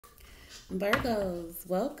Virgos,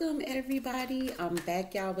 welcome everybody. I'm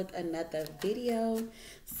back, y'all, with another video.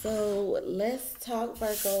 So let's talk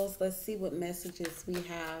Virgos. Let's see what messages we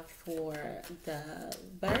have for the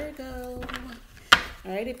Virgo.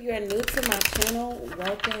 All right, if you are new to my channel,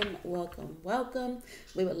 welcome, welcome, welcome.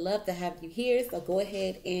 We would love to have you here. So go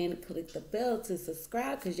ahead and click the bell to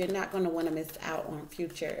subscribe because you're not going to want to miss out on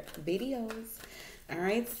future videos. All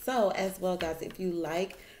right, so as well, guys, if you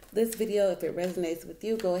like this video, if it resonates with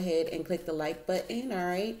you, go ahead and click the like button. All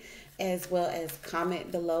right, as well as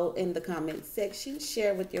comment below in the comment section.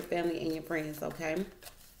 Share with your family and your friends. Okay,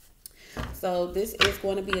 so this is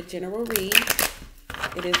going to be a general read.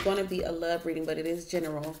 It is going to be a love reading, but it is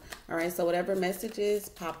general. All right, so whatever messages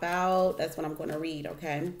pop out, that's what I'm going to read.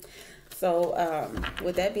 Okay, so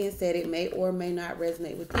with that being said, it may or may not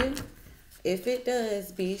resonate with you. If it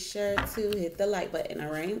does, be sure to hit the like button.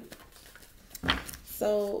 All right.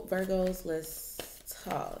 So Virgos, let's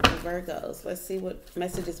talk. Virgos, let's see what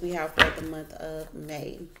messages we have for the month of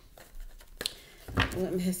May.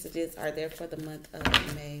 What messages are there for the month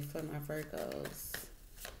of May for my Virgos?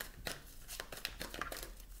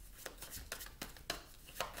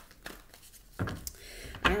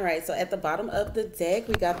 All right, so at the bottom of the deck,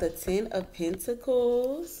 we got the 10 of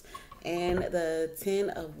Pentacles and the 10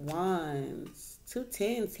 of Wands. Two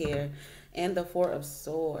tens here, and the 4 of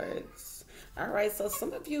Swords. All right, so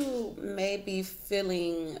some of you may be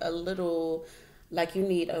feeling a little like you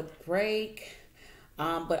need a break.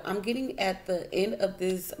 But I'm getting at the end of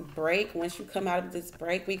this break. Once you come out of this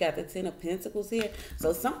break, we got the 10 of Pentacles here.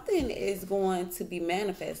 So something is going to be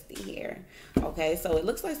manifesting here. Okay, so it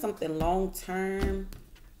looks like something long term.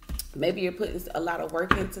 Maybe you're putting a lot of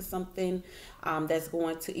work into something that's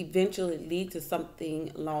going to eventually lead to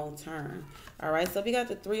something long term. All right, so we got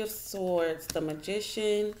the 3 of Swords, the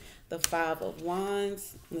Magician, the 5 of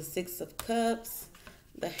Wands, the 6 of Cups,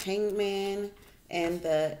 the Hangman, and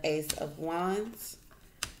the Ace of Wands.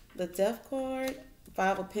 The Death card,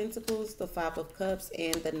 5 of Pentacles, the 5 of Cups,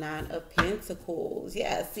 and the 9 of Pentacles.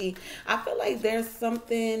 Yeah, see, I feel like there's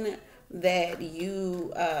something that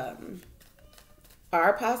you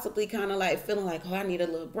are possibly kind of like feeling like, oh, I need a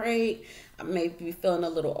little break. I may be feeling a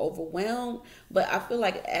little overwhelmed. But I feel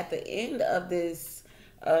like at the end of this,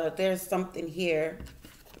 there's something here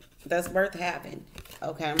that's worth having.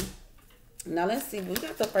 Okay. Now let's see. We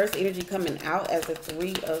got the first energy coming out as the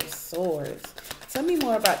 3 of Swords. Tell me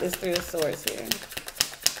more about this 3 of Swords here.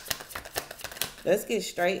 Let's get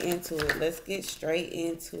straight into it. Let's get straight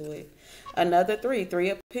into it. Another 3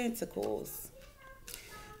 of Pentacles.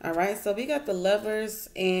 All right, so we got the Lovers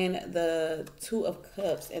and the 2 of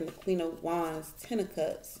Cups and the Queen of Wands, 10 of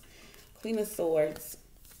Cups, Queen of Swords,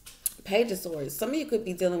 Page of Swords. Some of you could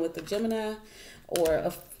be dealing with a Gemini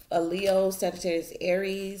or a Leo, Sagittarius,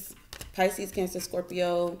 Aries, Pisces, Cancer,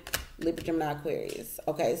 Scorpio, Libra, Gemini, Aquarius.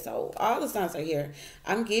 Okay, so all the signs are here.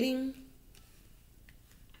 I'm getting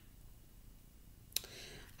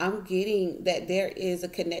that there is a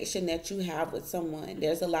connection that you have with someone.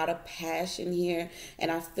 There's a lot of passion here, and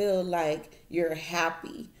I feel like you're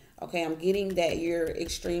happy. Okay, I'm getting that you're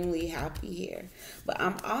extremely happy here. But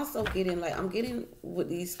I'm also getting with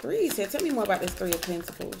these 3s here. Tell me more about this 3 of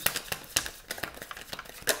Pentacles.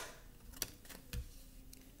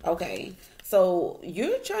 Okay, so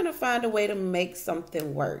you're trying to find a way to make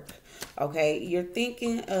something work. Okay, you're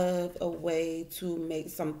thinking of a way to make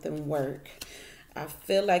something work. I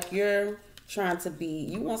feel like you're trying to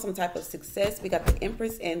you want some type of success. We got the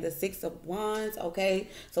Empress and the 6 of Wands. Okay,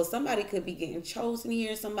 so somebody could be getting chosen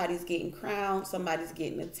here. Somebody's getting crowned. Somebody's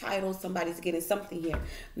getting a title. Somebody's getting something here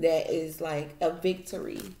that is like a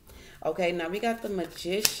victory. Okay, now we got the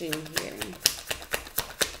Magician here.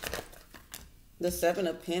 The 7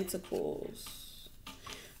 of Pentacles,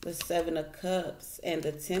 the 7 of Cups, and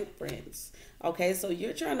the Temperance. Okay, so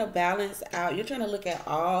you're trying to balance out. You're trying to look at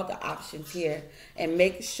all the options here and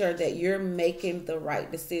make sure that you're making the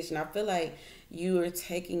right decision. I feel like you are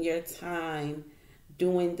taking your time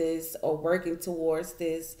doing this or working towards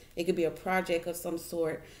this. It could be a project of some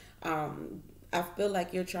sort. I feel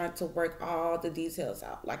like you're trying to work all the details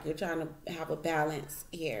out. Like you're trying to have a balance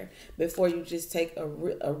here before you just take a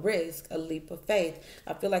risk, a leap of faith.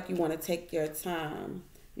 I feel like you want to take your time.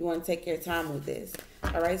 You want to take your time with this.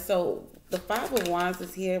 All right, so the 5 of Wands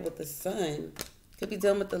is here with the Sun. Could be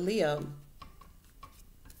dealing with the Leo.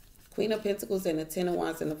 Queen of Pentacles and the 10 of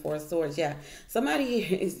Wands and the 4 of Swords. Yeah, somebody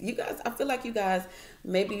here is, you guys, I feel like you guys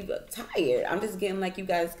may be tired. I'm just getting like you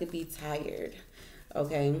guys could be tired.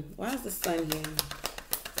 Okay, why is the Sun here?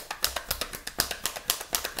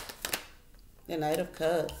 The Knight of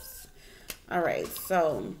Cups. All right,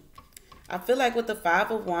 so I feel like with the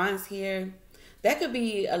 5 of Wands here, That could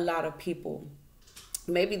be a lot of people.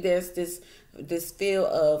 Maybe there's this feel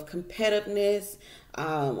of competitiveness,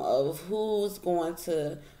 of who's going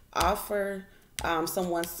to offer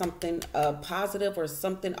someone something positive, or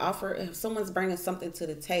something offer. If someone's bringing something to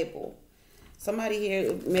the table, somebody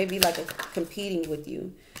here maybe like competing with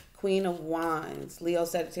you. Queen of Wands, Leo,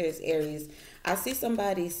 Sagittarius, Aries. I see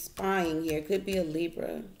somebody spying here. Could be a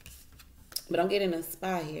Libra, but I'm getting a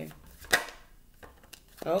spy here.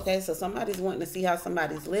 Okay, so somebody's wanting to see how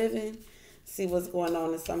somebody's living, see what's going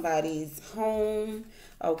on in somebody's home.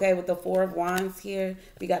 Okay, with the Four of Wands here,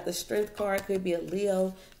 we got the Strength card. Could be a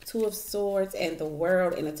Leo, Two of Swords, and the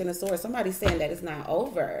World, and the Ten of Swords. Somebody's saying that it's not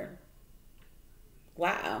over.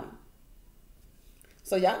 Wow.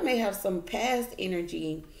 So y'all may have some past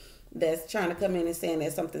energy that's trying to come in and saying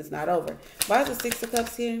that something's not over. Why is the Six of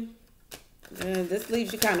Cups here? This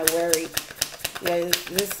leaves you kind of worried. Yeah,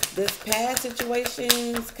 this past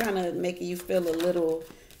situation's kind of making you feel a little,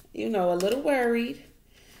 a little worried.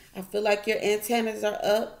 I feel like your antennas are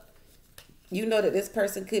up. You know that this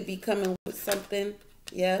person could be coming with something.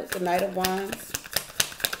 Yeah, the Knight of Wands.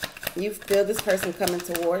 You feel this person coming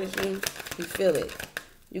towards you. You feel it.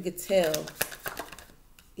 You could tell.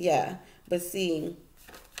 Yeah, but see,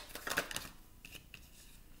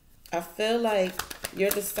 I feel like you're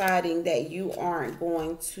deciding that you aren't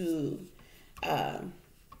going to,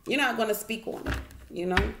 you're not going to speak on it.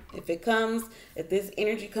 If this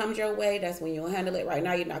energy comes your way, that's when you'll handle it. Right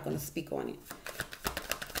now, you're not going to speak on it.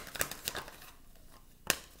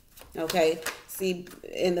 Okay. See,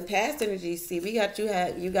 in the past energy, we got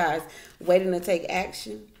you guys waiting to take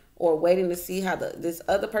action, or waiting to see how this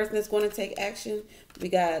other person is going to take action. We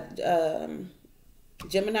got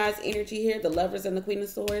Gemini's energy here, the Lovers and the Queen of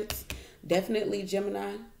Swords. Definitely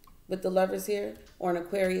Gemini with the Lovers here, or an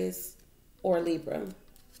Aquarius or Libra.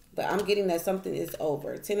 But I'm getting that something is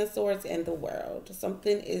over. Ten of Swords and the World.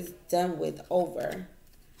 Something is done with, over.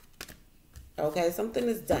 Okay, something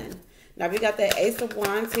is done. Now we got that Ace of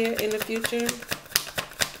Wands here in the future.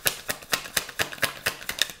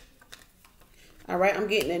 All right, I'm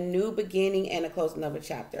getting a new beginning and a closing of a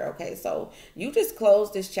chapter. Okay, so you just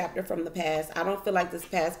closed this chapter from the past. I don't feel like this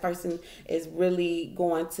past person is really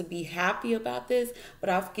going to be happy about this, but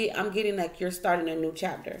I'm getting like you're starting a new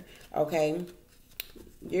chapter. Okay,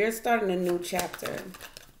 you're starting a new chapter.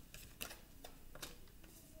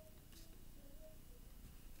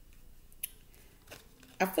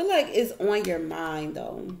 I feel like it's on your mind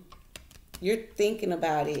though. You're thinking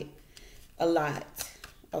about it a lot.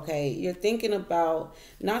 Okay, you're thinking about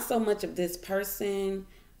not so much of this person,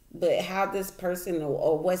 but how this person,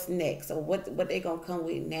 or what's next, or what they gonna come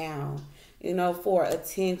with now, for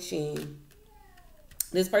attention.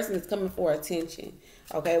 This person is coming for attention.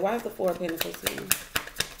 Okay, why is the Four of Pentacles here?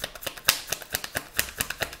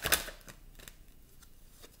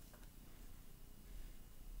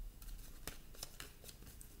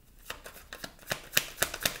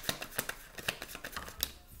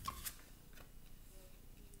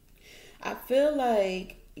 I feel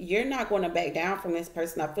like you're not going to back down from this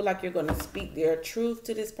person. I feel like you're going to speak their truth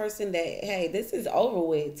to this person that, hey, this is over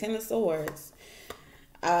with. Ten of Swords.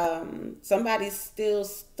 Somebody's still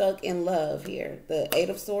stuck in love here. The Eight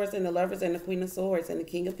of Swords and the Lovers and the Queen of Swords and the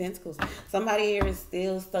King of Pentacles. Somebody here is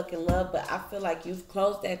still stuck in love, but I feel like you've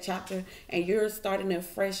closed that chapter and you're starting a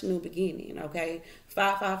fresh new beginning, okay?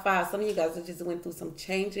 555. Some of you guys just went through some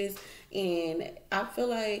changes, and I feel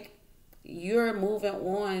like you're moving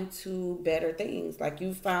on to better things. Like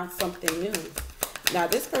you found something new. Now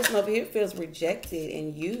this person over here feels rejected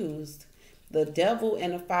and used. The Devil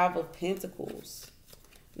and the Five of Pentacles.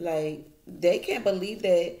 Like they can't believe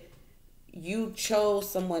that you chose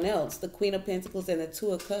someone else. The Queen of Pentacles and the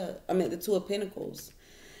Two of Pentacles.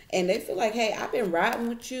 And they feel like, hey, I've been riding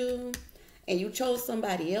with you and you chose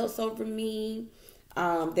somebody else over me.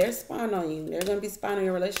 They're spying on you. They're going to be spying on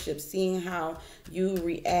your relationship, seeing how you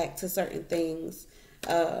react to certain things,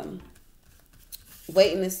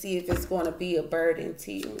 waiting to see if it's going to be a burden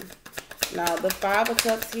to you. Now, the Five of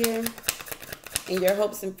Cups here, and your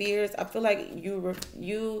hopes and fears, I feel like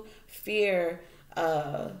you fear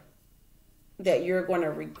that you're going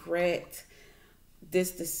to regret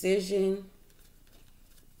this decision.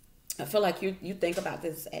 I feel like you think about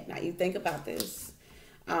this at night. You think about this.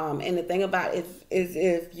 And the thing about it is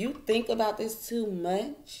if you think about this too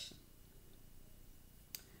much,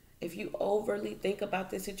 if you overly think about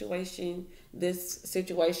this situation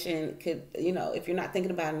could, if you're not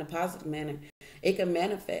thinking about it in a positive manner, it can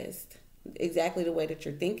manifest exactly the way that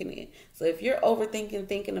you're thinking it. So if you're overthinking,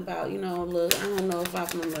 thinking about, look, I don't know if I'm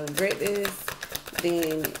going to regret this,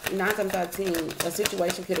 then 9 times out of 10, a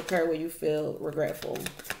situation could occur where you feel regretful.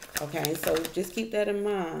 Okay, so just keep that in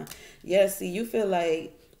mind. Yeah, see, you feel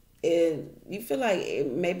like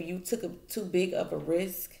maybe you took a too big of a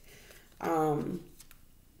risk. Um,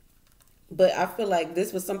 but I feel like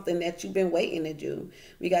this was something that you've been waiting to do.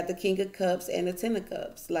 We got the King of Cups and the Ten of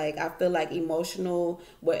Cups. Like, I feel like emotional,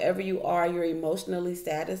 wherever you are, you're emotionally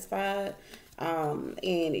satisfied.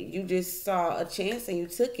 And you just saw a chance and you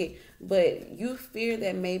took it. But you fear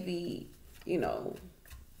that maybe, you know,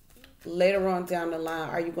 later on down the line,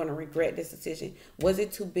 are you going to regret this decision? Was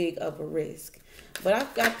it too big of a risk? But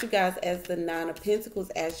I've got you guys as the Nine of Pentacles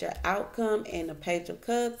as your outcome and the Page of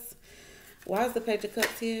Cups. Why is the Page of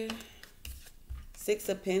Cups here? Six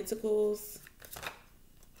of Pentacles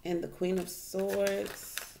and the Queen of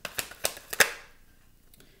Swords.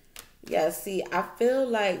 Yeah, see, I feel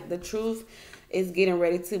like the truth is getting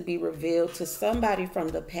ready to be revealed to somebody from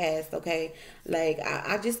the past, okay? Like,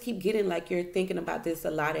 I just keep getting like you're thinking about this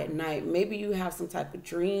a lot at night. Maybe you have some type of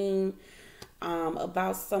dream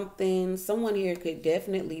about something. Someone here could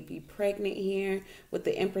definitely be pregnant here with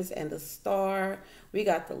the Empress and the Star. We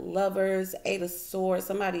got the Lovers, Eight of Swords.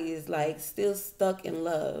 Somebody is like still stuck in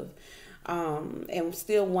love and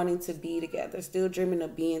still wanting to be together, still dreaming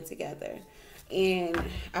of being together. And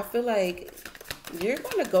I feel like you're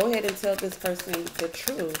going to go ahead and tell this person the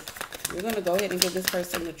truth. You're going to go ahead and give this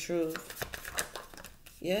person the truth.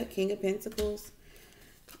 Yeah, King of Pentacles.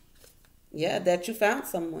 Yeah, that you found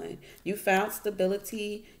someone. You found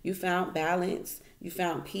stability. You found balance. You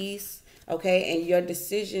found peace. Okay, and your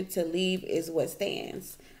decision to leave is what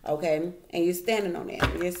stands. Okay, and you're standing on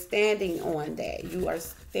that. You're standing on that. You are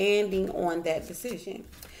standing on that decision.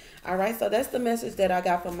 All right, so that's the message that I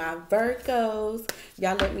got for my Virgos.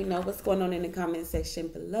 Y'all let me know what's going on in the comment section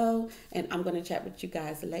below, and I'm going to chat with you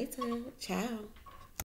guys later. Ciao.